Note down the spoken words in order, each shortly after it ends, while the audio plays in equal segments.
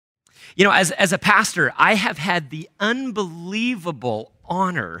You know, as a pastor, I have had the unbelievable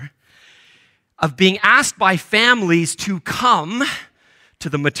honor of being asked by families to come to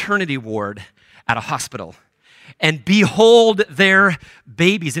the maternity ward at a hospital and behold their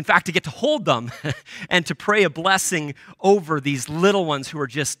babies. In fact, to get to hold them and to pray a blessing over these little ones who are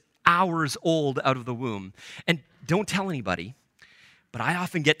just hours old out of the womb. And don't tell anybody, but I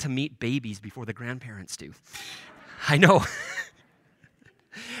often get to meet babies before the grandparents do. I know.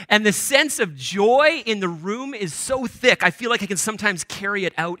 And the sense of joy in the room is so thick, I feel like I can sometimes carry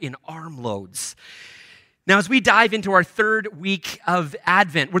it out in armloads. Now, as we dive into our third week of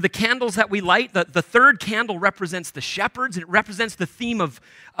Advent, where the candles that we light, the third candle represents the shepherds, and it represents the theme of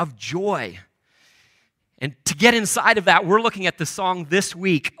joy. And to get inside of that, we're looking at the song this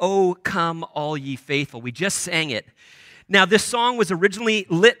week, "O Come All Ye Faithful." We just sang it. Now, this song was originally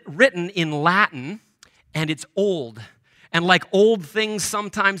written in Latin, and it's old. And like old things,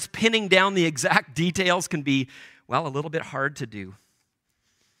 sometimes pinning down the exact details can be, well, a little bit hard to do.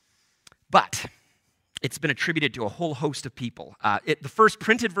 But it's been attributed to a whole host of people. The first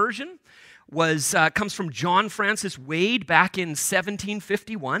printed version comes from John Francis Wade back in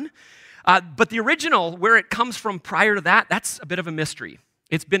 1751. But the original, where it comes from prior to that, that's a bit of a mystery.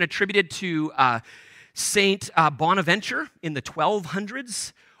 It's been attributed to Saint Bonaventure in the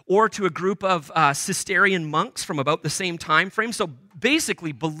 1200s, or to a group of Cistercian monks from about the same time frame. So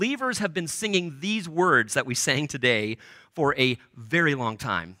basically, believers have been singing these words that we sang today for a very long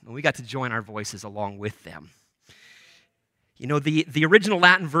time. And we got to join our voices along with them. You know, the original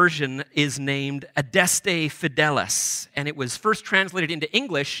Latin version is named Adeste Fidelis, and it was first translated into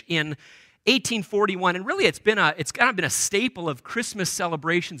English in 1841, and really it's kind of been a staple of Christmas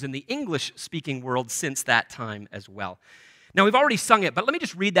celebrations in the English-speaking world since that time as well. Now, we've already sung it, but let me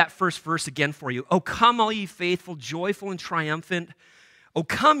just read that first verse again for you. "O come, all ye faithful, joyful and triumphant. O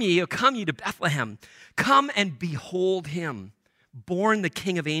come ye to Bethlehem. Come and behold him, born the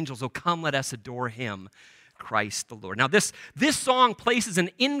King of angels. O come, let us adore him, Christ the Lord." Now, this song places an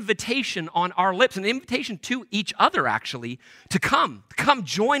invitation on our lips, an invitation to each other, actually, to come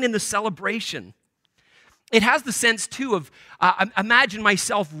join in the celebration. It has the sense, too, of imagine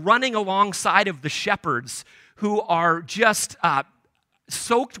myself running alongside of the shepherds who are just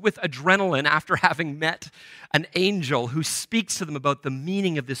soaked with adrenaline after having met an angel who speaks to them about the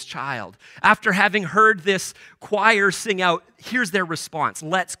meaning of this child. After having heard this choir sing out, here's their response: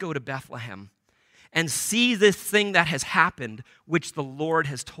 "Let's go to Bethlehem and see this thing that has happened, which the Lord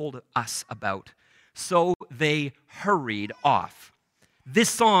has told us about." So they hurried off.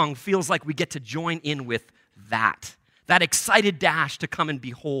 This song feels like we get to join in with that excited dash to come and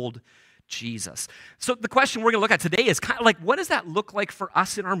behold Jesus. So the question we're going to look at today is kind of like, what does that look like for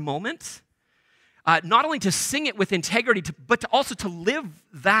us in our moment? Not only to sing it with integrity, but also to live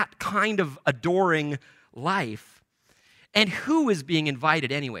that kind of adoring life. And who is being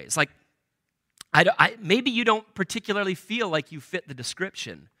invited anyways? Like, maybe you don't particularly feel like you fit the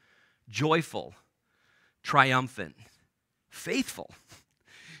description. Joyful, triumphant, faithful.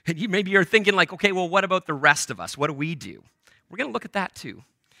 And maybe you're thinking like, okay, well, what about the rest of us? What do we do? We're going to look at that too.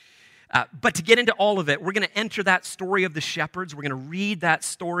 But to get into all of it, we're going to enter that story of the shepherds. We're going to read that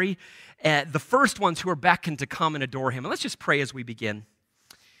story, the first ones who are beckoned to come and adore him. And let's just pray as we begin.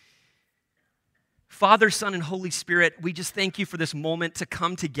 Father, Son, and Holy Spirit, we just thank you for this moment to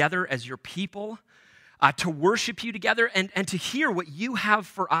come together as your people, to worship you together, and to hear what you have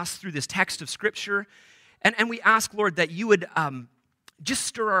for us through this text of Scripture. And we ask, Lord, that you would just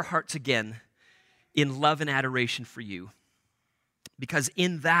stir our hearts again in love and adoration for you. Because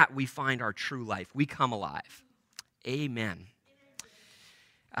in that we find our true life. We come alive. Amen.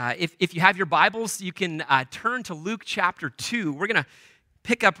 If you have your Bibles, you can turn to Luke chapter 2. We're going to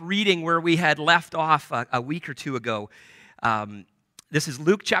pick up reading where we had left off a week or two ago. This is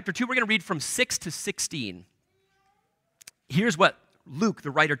Luke chapter 2. We're going to read from 6 to 16. Here's what Luke, the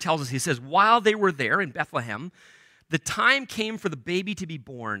writer, tells us. He says, "While they were there in Bethlehem, the time came for the baby to be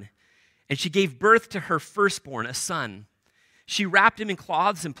born, and she gave birth to her firstborn, a son. She wrapped him in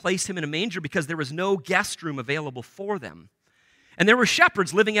cloths and placed him in a manger because there was no guest room available for them. And there were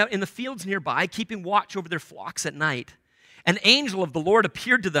shepherds living out in the fields nearby, keeping watch over their flocks at night. An angel of the Lord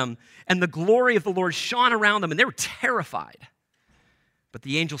appeared to them, and the glory of the Lord shone around them, and they were terrified. But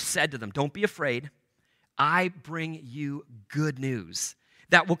the angel said to them, 'Don't be afraid. I bring you good news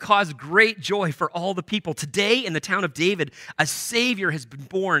that will cause great joy for all the people. Today in the town of David, a Savior has been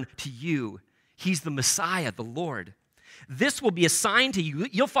born to you. He's the Messiah, the Lord. This will be a sign to you.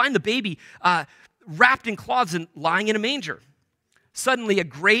 You'll find the baby wrapped in cloths and lying in a manger.' Suddenly, a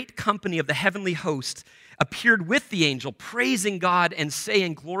great company of the heavenly host appeared with the angel, praising God and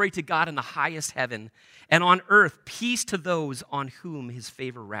saying, "Glory to God in the highest heaven, and on earth peace to those on whom his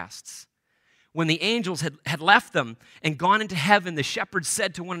favor rests." When the angels had left them and gone into heaven, the shepherds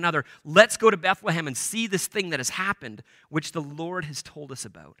said to one another, "Let's go to Bethlehem and see this thing that has happened, which the Lord has told us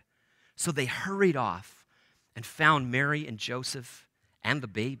about." So they hurried off and found Mary and Joseph and the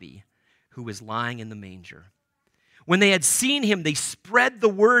baby who was lying in the manger. When they had seen him, they spread the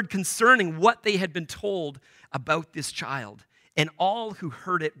word concerning what they had been told about this child. And all who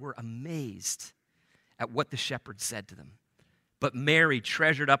heard it were amazed at what the shepherds said to them. But Mary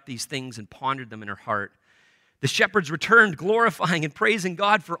treasured up these things and pondered them in her heart. The shepherds returned, glorifying and praising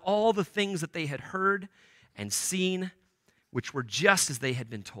God for all the things that they had heard and seen, which were just as they had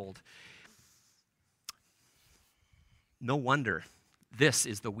been told. No wonder this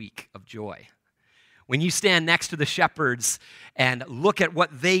is the week of joy. When you stand next to the shepherds and look at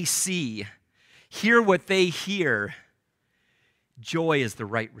what they see, hear what they hear, joy is the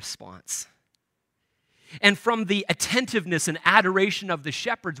right response. And from the attentiveness and adoration of the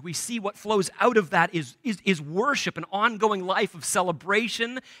shepherds, we see what flows out of that is worship, an ongoing life of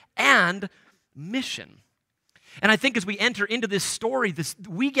celebration and mission. And I think as we enter into this story,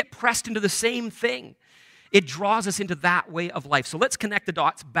 we get pressed into the same thing. It draws us into that way of life. So let's connect the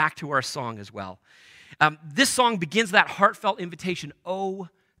dots back to our song as well. This song begins that heartfelt invitation, "Oh,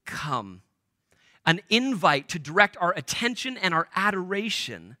 come." An invite to direct our attention and our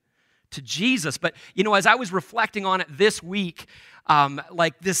adoration to Jesus. But, as I was reflecting on it this week,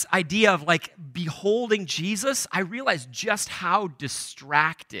 like this idea of like beholding Jesus, I realized just how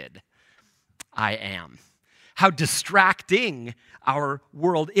distracted I am. How distracting our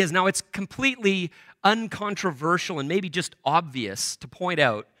world is. Now, it's completely uncontroversial and maybe just obvious to point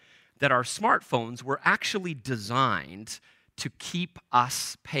out that our smartphones were actually designed to keep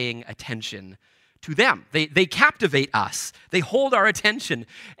us paying attention to them. They captivate us. They hold our attention.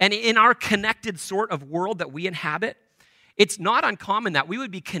 And in our connected sort of world that we inhabit, it's not uncommon that we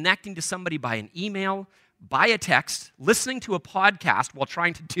would be connecting to somebody by an email, by a text, listening to a podcast while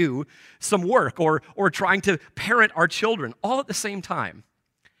trying to do some work or trying to parent our children all at the same time.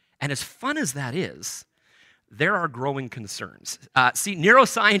 And as fun as that is, there are growing concerns.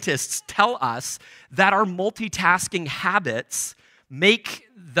 Neuroscientists tell us that our multitasking habits make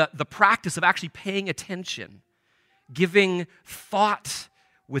the practice of actually paying attention, giving thought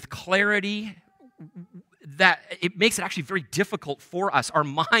with clarity, that it makes it actually very difficult for us. Our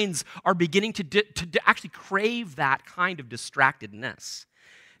minds are beginning to actually crave that kind of distractedness.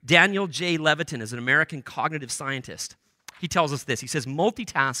 Daniel J. Levitin is an American cognitive scientist. He tells us this. He says,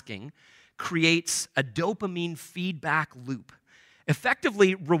 multitasking creates a dopamine feedback loop,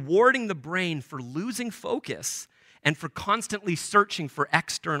 effectively rewarding the brain for losing focus and for constantly searching for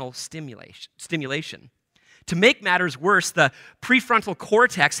external stimulation. To make matters worse, the prefrontal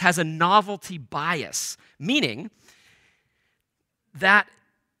cortex has a novelty bias, meaning that,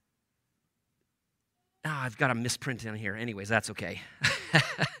 I've got a misprint in here. Anyways, that's okay.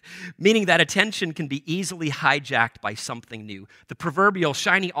 Meaning that attention can be easily hijacked by something new. The proverbial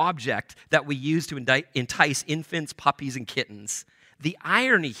shiny object that we use to entice infants, puppies, and kittens. The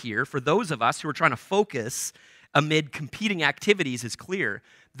irony here, for those of us who are trying to focus amid competing activities, is clear.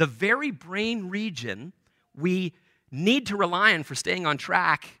 The very brain region we need to rely on for staying on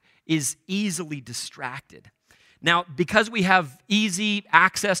track is easily distracted. Now, because we have easy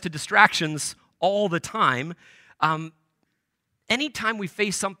access to distractions all the time, anytime we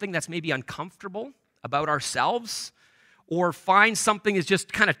face something that's maybe uncomfortable about ourselves or find something is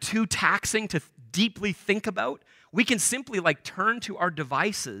just kind of too taxing to deeply think about, we can simply turn to our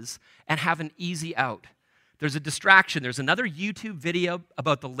devices and have an easy out. There's a distraction. There's another YouTube video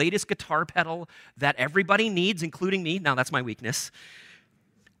about the latest guitar pedal that everybody needs, including me. Now, that's my weakness.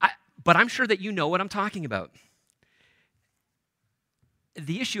 But I'm sure that you know what I'm talking about.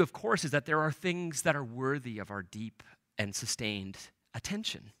 The issue, of course, is that there are things that are worthy of our deep and sustained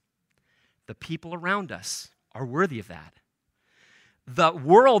attention. The people around us are worthy of that. The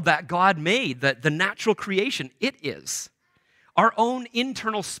world that God made, the natural creation, it is. Our own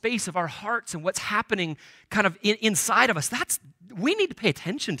internal space of our hearts and what's happening kind of inside of us, we need to pay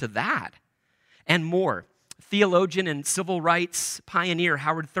attention to that and more. Theologian and civil rights pioneer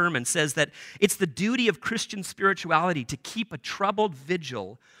Howard Thurman says that it's the duty of Christian spirituality to keep a troubled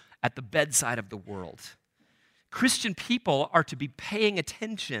vigil at the bedside of the world. Christian people are to be paying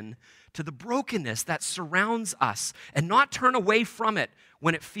attention to the brokenness that surrounds us and not turn away from it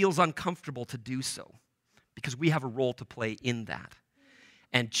when it feels uncomfortable to do so, because we have a role to play in that.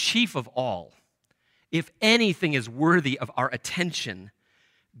 And chief of all, if anything is worthy of our attention,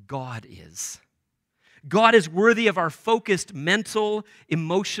 God is. God is worthy of our focused mental,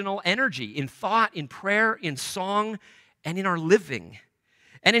 emotional energy in thought, in prayer, in song, and in our living.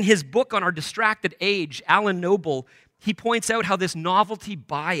 And in his book on our distracted age, Alan Noble, he points out how this novelty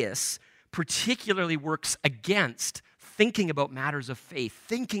bias particularly works against thinking about matters of faith,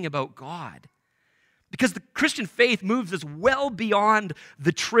 thinking about God. Because the Christian faith moves us well beyond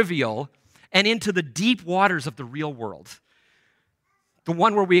the trivial and into the deep waters of the real world. The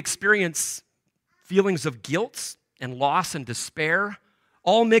one where we experience feelings of guilt and loss and despair,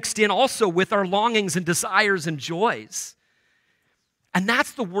 all mixed in also with our longings and desires and joys. And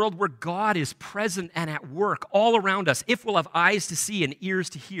that's the world where God is present and at work all around us, if we'll have eyes to see and ears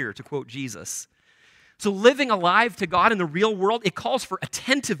to hear, to quote Jesus. So living alive to God in the real world, it calls for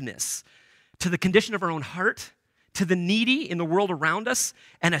attentiveness to the condition of our own heart, to the needy in the world around us,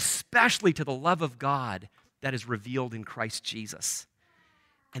 and especially to the love of God that is revealed in Christ Jesus.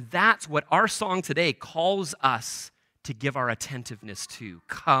 And that's what our song today calls us to give our attentiveness to.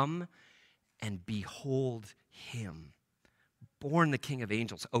 Come and behold him. Born the King of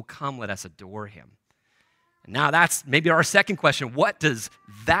Angels. Oh, come, let us adore him. Now that's maybe our second question. What does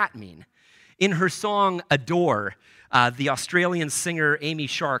that mean? In her song, Adore, the Australian singer Amy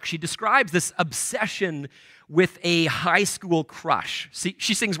Shark, she describes this obsession with a high school crush. See,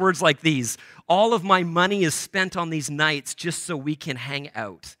 she sings words like these: all of my money is spent on these nights just so we can hang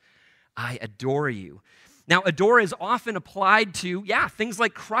out. I adore you. Now, adore is often applied to, things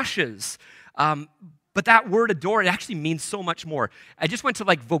like crushes. But that word adore, it actually means so much more. I just went to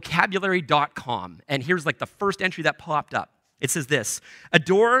vocabulary.com, and here's the first entry that popped up. It says this: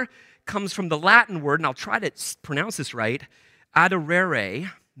 adore comes from the Latin word, and I'll try to pronounce this right,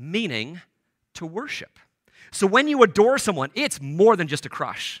 adorare, meaning to worship. So when you adore someone, it's more than just a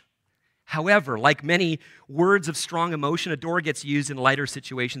crush. However, like many words of strong emotion, adore gets used in lighter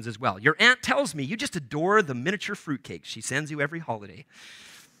situations as well. Your aunt tells me you just adore the miniature fruitcake she sends you every holiday.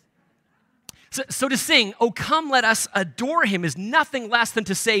 So to sing, "Oh, come, let us adore him," is nothing less than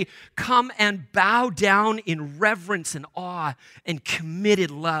to say, come and bow down in reverence and awe and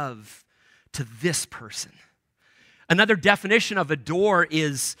committed love to this person. Another definition of adore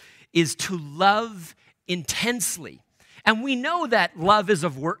is to love intensely. And we know that love is a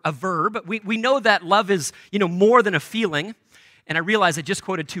verb. We know that love is, more than a feeling. And I realize I just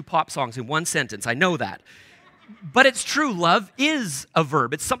quoted 2 pop songs in one sentence. I know that. But it's true, love is a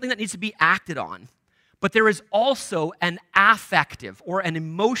verb. It's something that needs to be acted on. But there is also an affective or an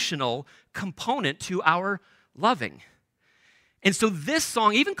emotional component to our loving. And so this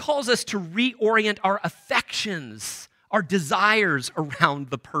song even calls us to reorient our affections, our desires around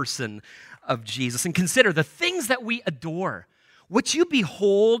the person of Jesus, and consider the things that we adore. What you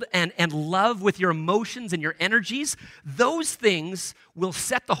behold and love with your emotions and your energies, those things will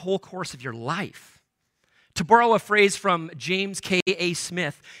set the whole course of your life. To borrow a phrase from James K.A.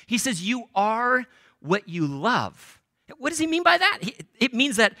 Smith, he says, you are what you love. What does he mean by that? It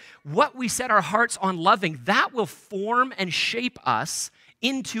means that what we set our hearts on loving, that will form and shape us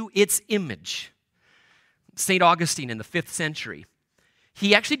into its image. St. Augustine in the 5th century,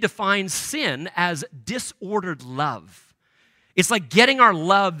 he actually defines sin as disordered love. It's like getting our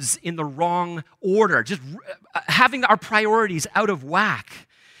loves in the wrong order, just having our priorities out of whack.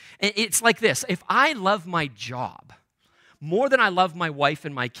 It's like this: if I love my job more than I love my wife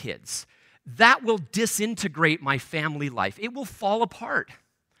and my kids, that will disintegrate my family life. It will fall apart.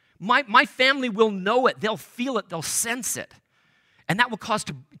 My family will know it. They'll feel it. They'll sense it. And that will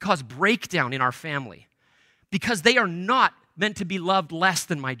cause breakdown in our family, because they are not meant to be loved less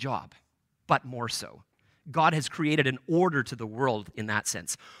than my job, but more so. God has created an order to the world in that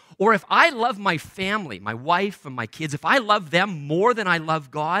sense. Or if I love my family, my wife and my kids, if I love them more than I love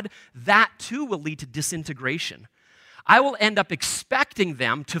God, that too will lead to disintegration. I will end up expecting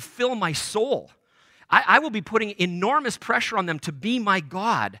them to fill my soul. I will be putting enormous pressure on them to be my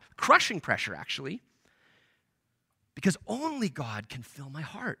God, crushing pressure actually, because only God can fill my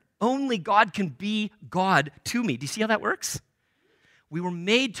heart. Only God can be God to me. Do you see how that works? We were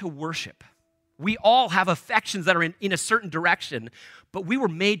made to worship. We all have affections that are in a certain direction, but we were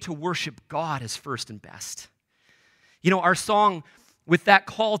made to worship God as first and best. Our song with that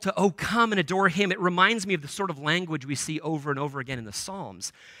call to, oh, come and adore him, it reminds me of the sort of language we see over and over again in the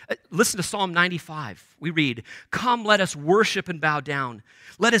Psalms. Listen to Psalm 95. We read, come, let us worship and bow down.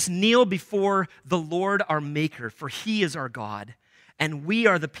 Let us kneel before the Lord our Maker, for he is our God, and we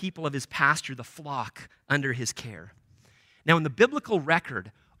are the people of his pasture, the flock under his care. Now, in the biblical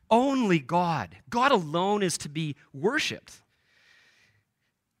record, only God alone is to be worshiped.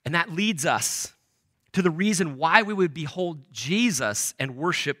 And that leads us to the reason why we would behold Jesus and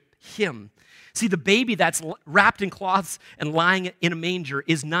worship him. See, the baby that's wrapped in cloths and lying in a manger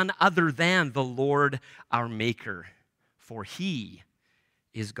is none other than the Lord our Maker, for he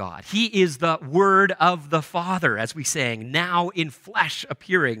is God. He is the Word of the Father, as we sang, now in flesh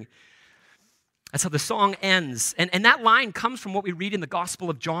appearing. That's how the song ends. And that line comes from what we read in the Gospel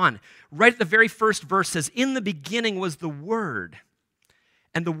of John. Right at the very first verse says, "In the beginning was the Word,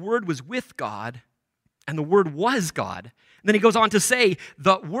 and the Word was with God, and the Word was God." And then he goes on to say,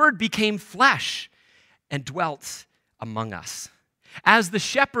 "The Word became flesh and dwelt among us." As the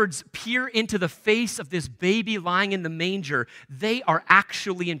shepherds peer into the face of this baby lying in the manger, they are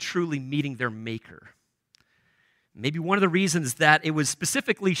actually and truly meeting their Maker. Maybe one of the reasons that it was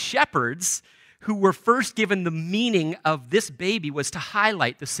specifically shepherds who were first given the meaning of this baby was to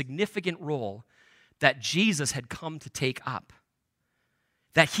highlight the significant role that Jesus had come to take up.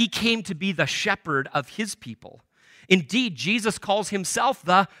 That he came to be the shepherd of his people. Indeed, Jesus calls himself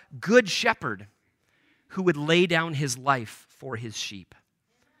the Good Shepherd who would lay down his life for his sheep.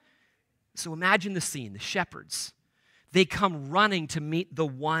 So imagine the scene, the shepherds. They come running to meet the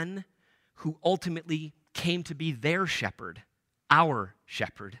one who ultimately came to be their shepherd, our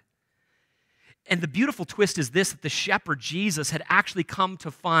shepherd. And the beautiful twist is this, that the shepherd, Jesus, had actually come to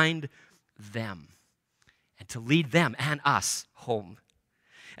find them and to lead them and us home.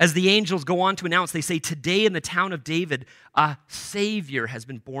 As the angels go on to announce, they say, "Today in the town of David, a Savior has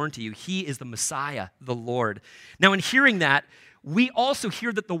been born to you. He is the Messiah, the Lord." Now, in hearing that, we also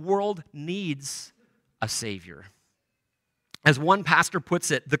hear that the world needs a Savior. As one pastor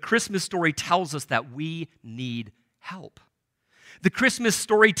puts it, the Christmas story tells us that we need help. The Christmas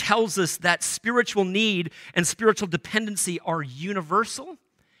story tells us that spiritual need and spiritual dependency are universal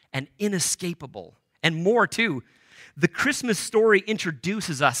and inescapable, and more too. The Christmas story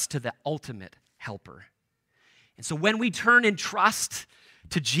introduces us to the ultimate helper. And so when we turn in trust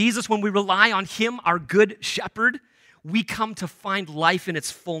to Jesus, when we rely on him, our good shepherd, we come to find life in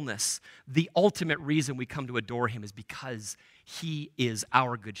its fullness. The ultimate reason we come to adore him is because he is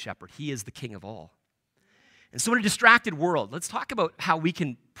our good shepherd. He is the King of all. And so in a distracted world, let's talk about how we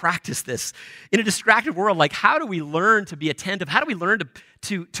can practice this. In a distracted world, like how do we learn to be attentive? How do we learn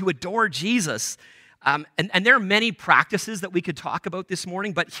to adore Jesus? And there are many practices that we could talk about this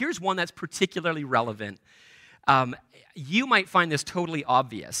morning, but here's one that's particularly relevant. You might find this totally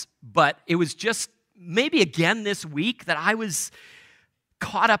obvious, but it was just maybe again this week that I was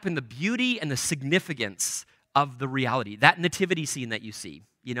caught up in the beauty and the significance of the reality, that nativity scene that you see.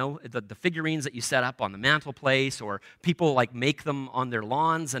 You know, the figurines that you set up on the mantelpiece, or people like make them on their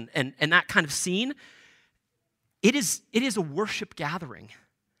lawns, and that kind of scene. It is a worship gathering.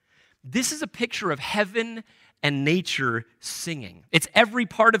 This is a picture of heaven and nature singing. It's every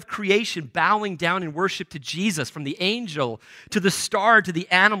part of creation bowing down in worship to Jesus, from the angel to the star to the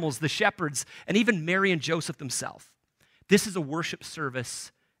animals, the shepherds, and even Mary and Joseph themselves. This is a worship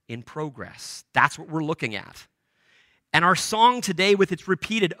service in progress. That's what we're looking at. And our song today, with its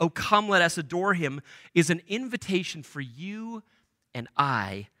repeated, "Oh, come, let us adore him," is an invitation for you and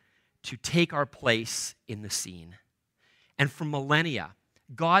I to take our place in the scene. And for millennia,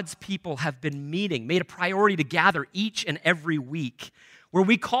 God's people have been meeting, made a priority to gather each and every week, where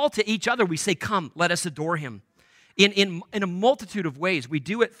we call to each other, we say, "Come, let us adore him." In a multitude of ways. We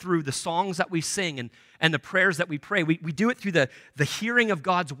do it through the songs that we sing and the prayers that we pray. We do it through the hearing of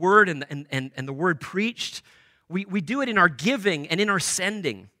God's word and the word preached. We do it in our giving and in our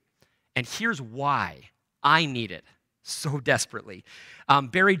sending. And here's why I need it so desperately.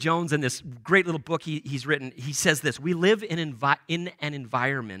 Barry Jones, in this great little book he's written, he says this: we live in an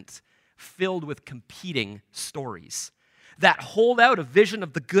environment filled with competing stories that hold out a vision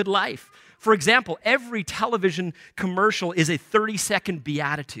of the good life. For example, every television commercial is a 30-second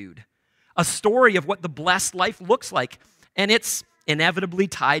beatitude, a story of what the blessed life looks like, and it's inevitably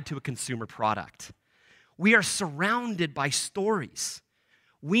tied to a consumer product. We are surrounded by stories.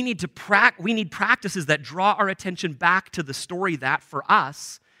 We need practices that draw our attention back to the story that, for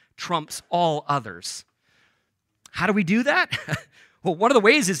us, trumps all others. How do we do that? Well, one of the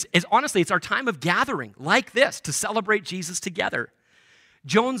ways is honestly, it's our time of gathering like this to celebrate Jesus together.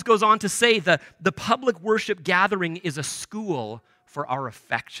 Jones goes on to say that the public worship gathering is a school for our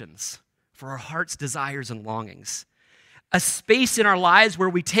affections, for our heart's desires and longings. A space in our lives where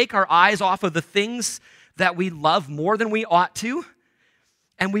we take our eyes off of the things that we love more than we ought to,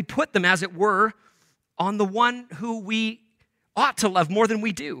 and we put them, as it were, on the one who we ought to love more than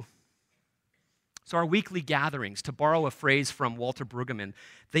we do. So our weekly gatherings, to borrow a phrase from Walter Brueggemann,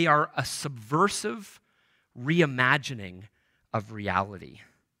 they are a subversive reimagining of reality.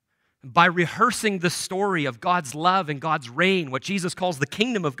 By rehearsing the story of God's love and God's reign, what Jesus calls the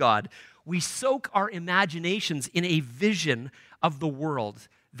kingdom of God, we soak our imaginations in a vision of the world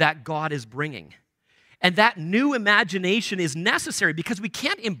that God is bringing. And that new imagination is necessary because we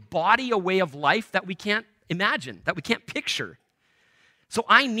can't embody a way of life that we can't imagine, that we can't picture. So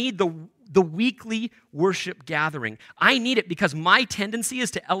I need the weekly worship gathering. I need it because my tendency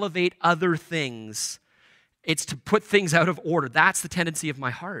is to elevate other things. It's to put things out of order. That's the tendency of my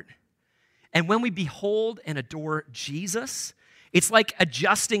heart. And when we behold and adore Jesus, it's like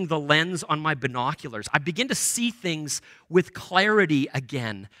adjusting the lens on my binoculars. I begin to see things with clarity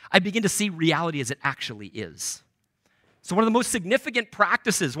again. I begin to see reality as it actually is. So one of the most significant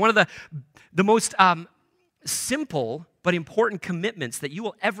practices, one of the most simple but important commitments that you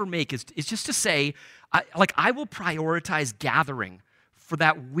will ever make is just to say, I will prioritize gathering for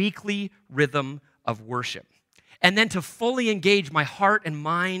that weekly rhythm of worship. And then to fully engage my heart and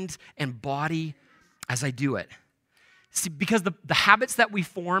mind and body as I do it. See, because the habits that we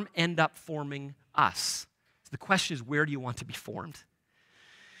form end up forming us. So the question is, where do you want to be formed?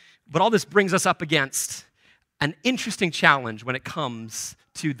 But all this brings us up against an interesting challenge when it comes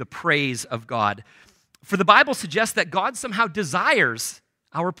to the praise of God. For the Bible suggests that God somehow desires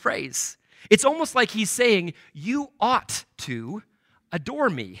our praise. It's almost like he's saying, you ought to adore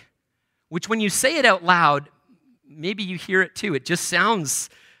me. Which when you say it out loud, maybe you hear it too. It just sounds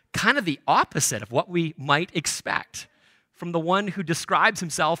kind of the opposite of what we might expect from the one who describes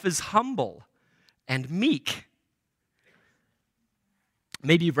himself as humble and meek.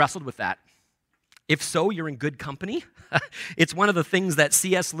 Maybe you've wrestled with that. If so, you're in good company. It's one of the things that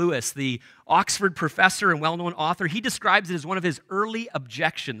C.S. Lewis, the Oxford professor and well-known author, he describes it as one of his early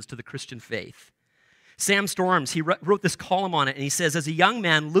objections to the Christian faith. Sam Storms, he wrote this column on it, and he says, as a young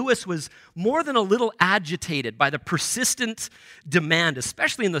man, Lewis was more than a little agitated by the persistent demand,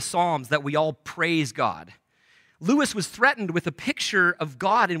 especially in the Psalms, that we all praise God. Lewis was threatened with a picture of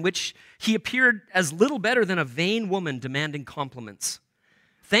God in which he appeared as little better than a vain woman demanding compliments.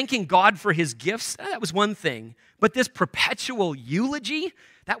 Thanking God for his gifts, that was one thing. But this perpetual eulogy,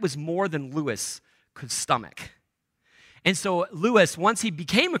 that was more than Lewis could stomach. And so Lewis, once he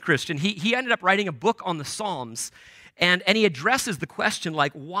became a Christian, he ended up writing a book on the Psalms. And he addresses the question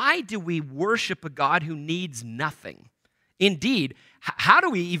like, why do we worship a God who needs nothing? Indeed, how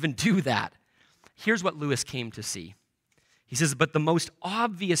do we even do that? Here's what Lewis came to see. He says, but the most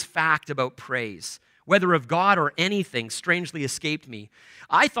obvious fact about praise, whether of God or anything, strangely escaped me.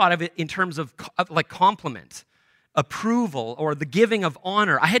 I thought of it in terms of like compliment, approval, or the giving of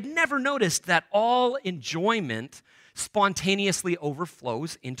honor. I had never noticed that all enjoyment spontaneously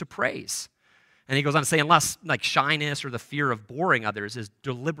overflows into praise. And he goes on to say, unless like shyness or the fear of boring others has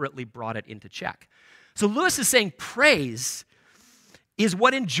deliberately brought it into check. So Lewis is saying praise is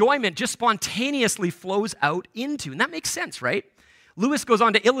what enjoyment just spontaneously flows out into. And that makes sense, right? Lewis goes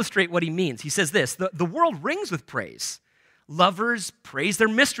on to illustrate what he means. He says this, the world rings with praise. Lovers praise their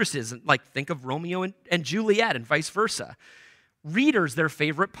mistresses, like think of Romeo and Juliet and vice versa. Readers, their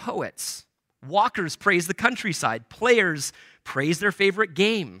favorite poets. Walkers praise the countryside. Players praise their favorite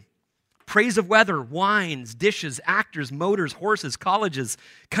game. Praise of weather, wines, dishes, actors, motors, horses, colleges,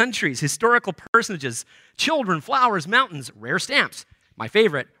 countries, historical personages, children, flowers, mountains, rare stamps. My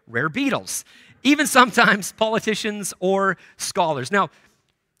favorite, rare beetles. Even sometimes politicians or scholars. Now,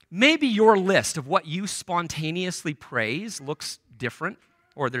 maybe your list of what you spontaneously praise looks different,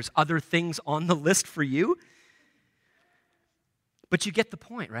 or there's other things on the list for you. But you get the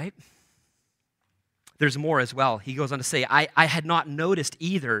point, right? There's more as well. He goes on to say, I had not noticed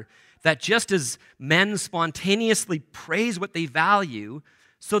either that just as men spontaneously praise what they value,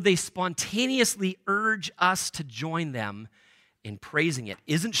 so they spontaneously urge us to join them in praising it.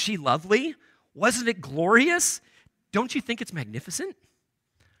 Isn't she lovely? Wasn't it glorious? Don't you think it's magnificent?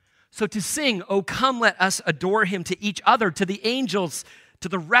 So to sing, "Oh, come, let us adore him," to each other, to the angels, to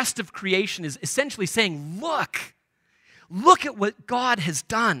the rest of creation is essentially saying, look at what God has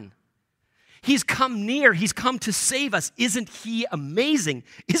done. He's come near. He's come to save us. Isn't he amazing?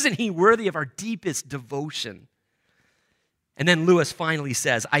 Isn't he worthy of our deepest devotion? And then Lewis finally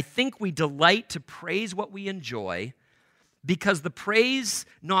says, I think we delight to praise what we enjoy because the praise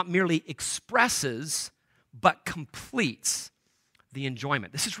not merely expresses, but completes the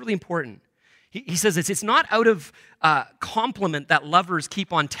enjoyment. This is really important. He says it's not out of compliment that lovers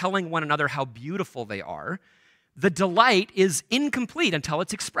keep on telling one another how beautiful they are. The delight is incomplete until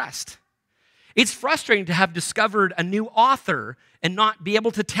it's expressed. It's frustrating to have discovered a new author and not be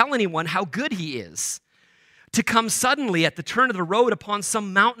able to tell anyone how good he is. To come suddenly at the turn of the road upon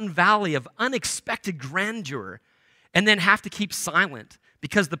some mountain valley of unexpected grandeur and then have to keep silent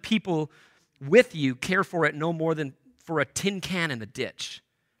because the people with you care for it no more than for a tin can in the ditch,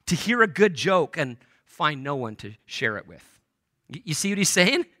 to hear a good joke and find no one to share it with. You see what he's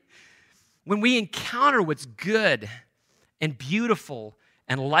saying? When we encounter what's good and beautiful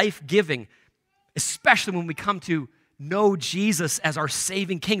and life-giving, especially when we come to know Jesus as our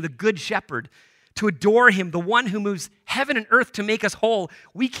saving King, the Good Shepherd, to adore him, the one who moves heaven and earth to make us whole,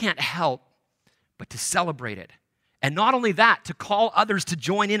 we can't help but to celebrate it. And not only that, to call others to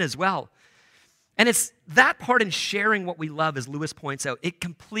join in as well. And it's that part in sharing what we love, as Lewis points out, it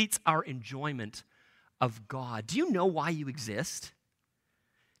completes our enjoyment of God. Do you know why you exist?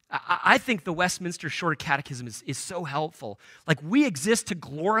 I think the Westminster Shorter Catechism is so helpful. Like, we exist to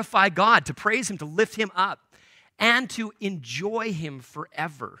glorify God, to praise him, to lift him up, and to enjoy him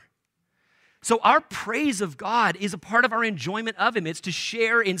forever. So our praise of God is a part of our enjoyment of him. It's to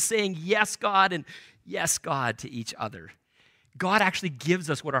share in saying yes, God, and yes, God to each other. God actually gives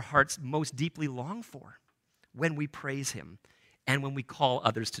us what our hearts most deeply long for when we praise him and when we call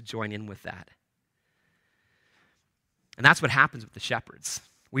others to join in with that. And that's what happens with the shepherds.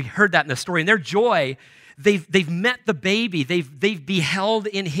 We heard that in the story. In their joy, they've met the baby. They've beheld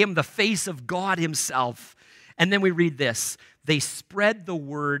in him the face of God himself. And then we read this. They spread the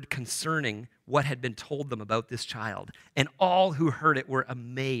word concerning what had been told them about this child. And all who heard it were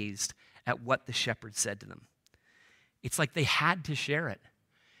amazed at what the shepherds said to them. It's like they had to share it.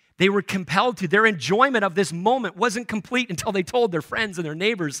 They were compelled to. Their enjoyment of this moment wasn't complete until they told their friends and their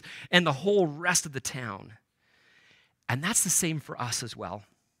neighbors and the whole rest of the town. And that's the same for us as well.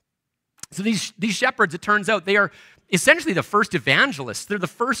 So these shepherds, it turns out, they are essentially the first evangelists. They're the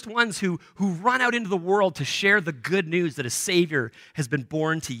first ones who run out into the world to share the good news that a Savior has been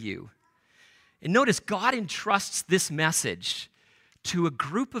born to you. And notice, God entrusts this message to a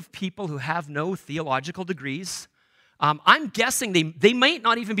group of people who have no theological degrees. I'm guessing they might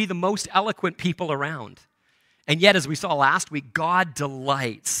not even be the most eloquent people around. And yet, as we saw last week, God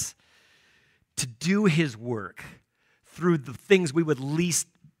delights to do his work through the things we would least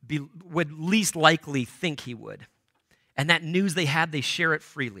likely think he would. And that news they had, they share it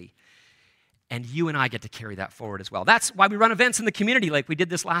freely. And you and I get to carry that forward as well. That's why we run events in the community like we did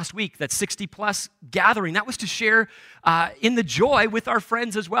this last week, that 60-plus gathering. That was to share in the joy with our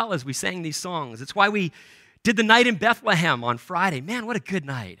friends as well as we sang these songs. It's why we did the night in Bethlehem on Friday. Man, what a good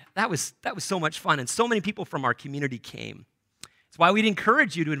night. That was so much fun, and so many people from our community came. It's why we'd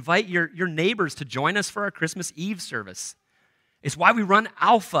encourage you to invite your neighbors to join us for our Christmas Eve service. It's why we run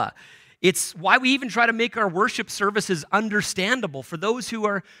Alpha. It's why we even try to make our worship services understandable for those who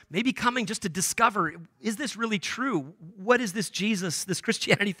are maybe coming just to discover, is this really true? What is this Jesus, this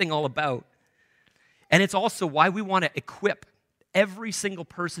Christianity thing all about? And it's also why we want to equip every single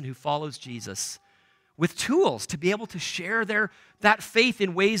person who follows Jesus with tools to be able to share that faith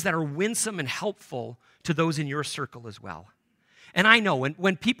in ways that are winsome and helpful to those in your circle as well. And I know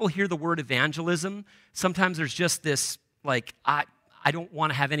when people hear the word evangelism, sometimes there's just this, like, I don't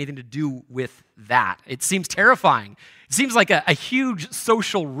want to have anything to do with that. It seems terrifying. It seems like a huge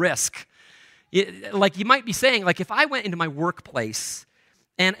social risk. Like you might be saying, like, if I went into my workplace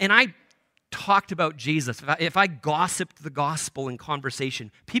and I talked about Jesus, if I gossiped the gospel in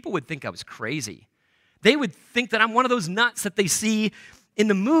conversation, people would think I was crazy. They would think that I'm one of those nuts that they see in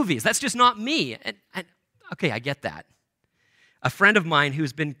the movies. That's just not me. And okay, I get that. A friend of mine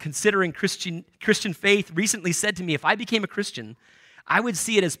who's been considering Christian faith recently said to me, if I became a Christian, I would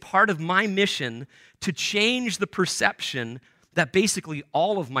see it as part of my mission to change the perception that basically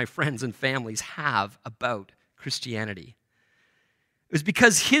all of my friends and families have about Christianity. It was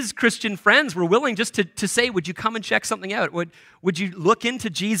because his Christian friends were willing just to say, would you come and check something out? Would you look into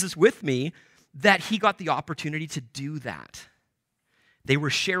Jesus with me? That he got the opportunity to do that. They were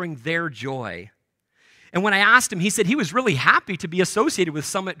sharing their joy. And when I asked him, he said he was really happy to be associated with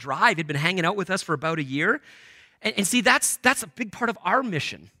Summit Drive. He'd been hanging out with us for about a year. And see, that's a big part of our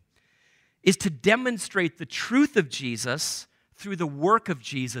mission, is to demonstrate the truth of Jesus through the work of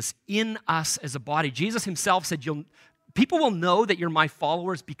Jesus in us as a body. Jesus himself said, people will know that you're my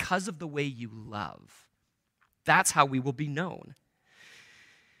followers because of the way you love. That's how we will be known.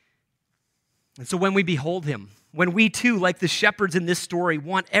 And so when we behold him, when we too, like the shepherds in this story,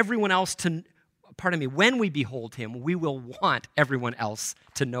 want everyone else to, when we behold him, we will want everyone else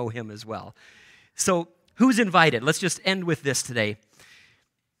to know him as well. So who's invited? Let's just end with this today.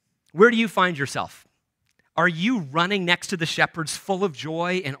 Where do you find yourself? Are you running next to the shepherds full of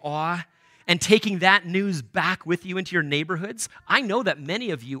joy and awe and taking that news back with you into your neighborhoods? I know that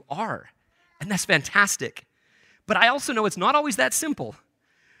many of you are, and that's fantastic. But I also know it's not always that simple.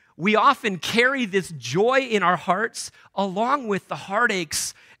 we often carry this joy in our hearts along with the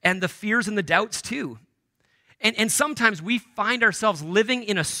heartaches and the fears and the doubts too. And sometimes we find ourselves living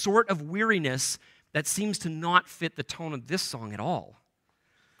in a sort of weariness that seems to not fit the tone of this song at all.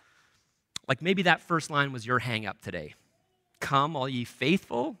 Like maybe that first line was your hang-up today. Come, all ye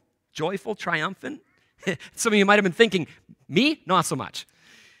faithful, joyful, triumphant. Some of you might have been thinking, me? Not so much.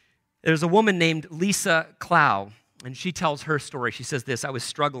 There's a woman named Lisa Clow, and she tells her story. She says this, I was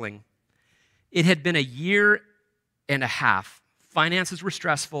struggling. It had been a year and a half. Finances were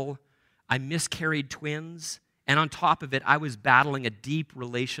stressful. I miscarried twins. And on top of it, I was battling a deep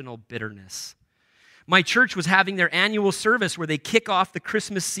relational bitterness. My church was having their annual service where they kick off the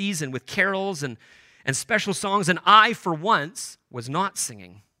Christmas season with carols and special songs, and I, for once, was not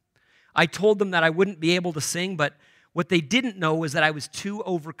singing. I told them that I wouldn't be able to sing, but what they didn't know was that I was too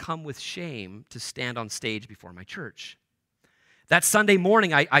overcome with shame to stand on stage before my church. That Sunday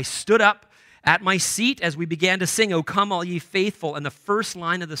morning, I stood up at my seat as we began to sing, O come all ye faithful, and the first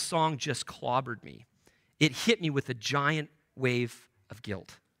line of the song just clobbered me. It hit me with a giant wave of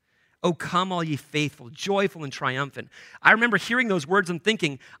guilt. O come all ye faithful, joyful and triumphant. I remember hearing those words and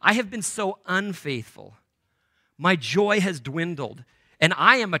thinking, I have been so unfaithful. My joy has dwindled, and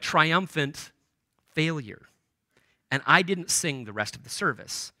I am a triumphant failure. And I didn't sing the rest of the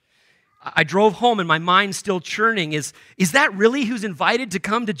service. I drove home and my mind still churning. Is that really who's invited to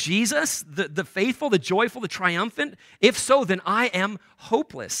come to Jesus? The faithful, the joyful, the triumphant? If so, then I am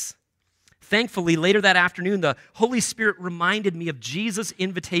hopeless. Thankfully, later that afternoon, the Holy Spirit reminded me of Jesus'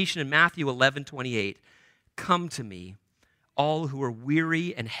 invitation in Matthew 11:28. Come to me, all who are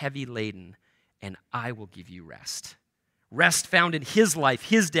weary and heavy laden, and I will give you rest. Rest found in his life,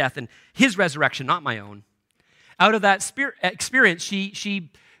 his death, and his resurrection, not my own. Out of that experience,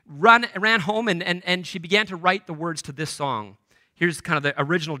 she ran home and she began to write the words to this song. Here's kind of the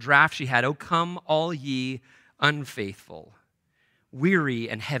original draft she had. Oh, come all ye unfaithful, weary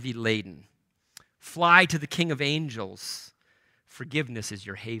and heavy laden. Fly to the King of angels. Forgiveness is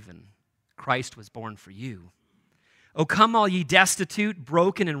your haven. Christ was born for you. O come all ye destitute,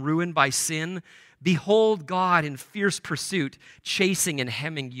 broken and ruined by sin. Behold God in fierce pursuit, chasing and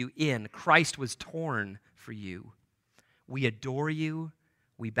hemming you in. Christ was torn for you. We adore you.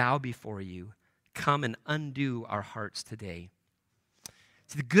 We bow before you. Come and undo our hearts today.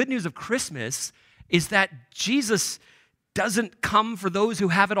 So the good news of Christmas is that Jesus doesn't come for those who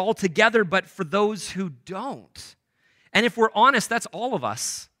have it all together, but for those who don't. And if we're honest, that's all of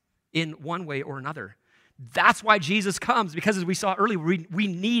us in one way or another. That's why Jesus comes, because as we saw earlier, we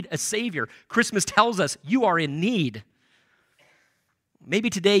need a Savior. Christmas tells us you are in need. Maybe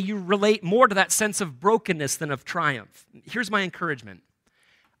today you relate more to that sense of brokenness than of triumph. Here's my encouragement.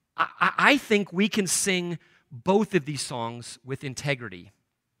 I think we can sing both of these songs with integrity.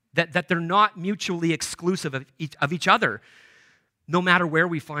 That they're not mutually exclusive of each other, no matter where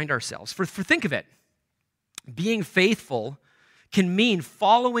we find ourselves. For think of it, being faithful can mean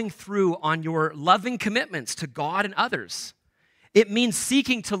following through on your loving commitments to God and others. It means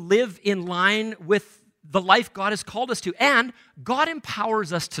seeking to live in line with the life God has called us to, and God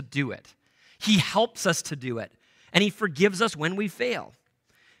empowers us to do it. He helps us to do it, and He forgives us when we fail.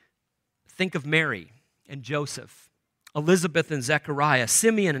 Think of Mary and Joseph, Elizabeth and Zechariah,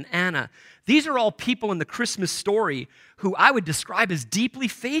 Simeon and Anna. These are all people in the Christmas story who I would describe as deeply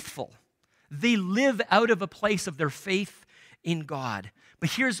faithful. They live out of a place of their faith in God. But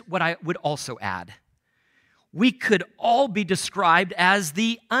here's what I would also add. We could all be described as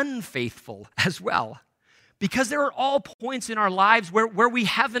the unfaithful as well, because there are all points in our lives where we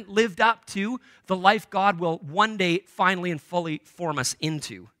haven't lived up to the life God will one day finally and fully form us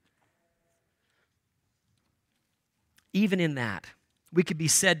into. Even in that, we could be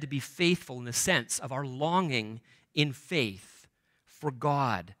said to be faithful in the sense of our longing in faith for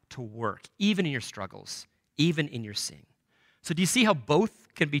God to work, even in your struggles, even in your sin. So do you see how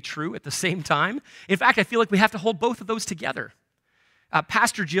both can be true at the same time? In fact, I feel like we have to hold both of those together.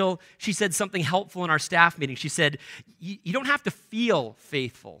 Pastor Jill, she said something helpful in our staff meeting. She said, you don't have to feel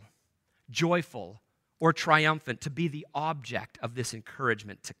faithful, joyful, or triumphant to be the object of this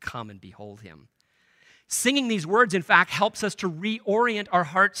encouragement to come and behold Him. Singing these words, in fact, helps us to reorient our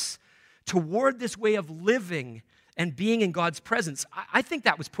hearts toward this way of living and being in God's presence. I think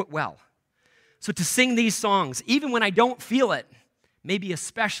that was put well. So to sing these songs, even when I don't feel it, maybe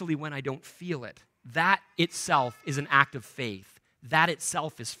especially when I don't feel it, that itself is an act of faith. That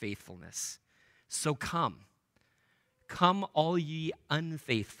itself is faithfulness. So come all ye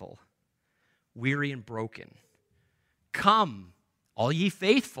unfaithful, weary and broken. Come, all ye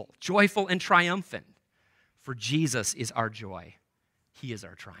faithful, joyful and triumphant. For Jesus is our joy. He is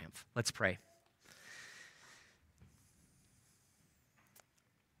our triumph. Let's pray.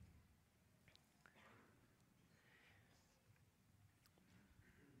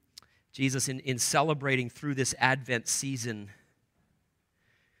 Jesus, in celebrating through this Advent season,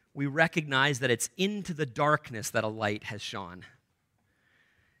 we recognize that it's into the darkness that a light has shone.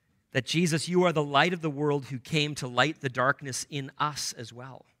 That, Jesus, you are the light of the world who came to light the darkness in us as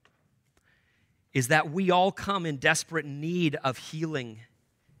well. Is that we all come in desperate need of healing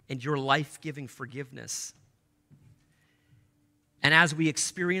and your life-giving forgiveness. And as we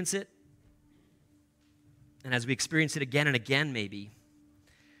experience it, and as we experience it again and again maybe,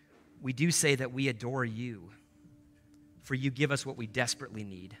 we do say that we adore you, for you give us what we desperately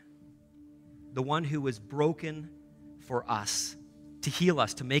need. The one who was broken for us, to heal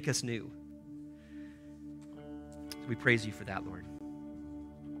us, to make us new. So we praise you for that, Lord.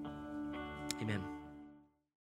 Amen.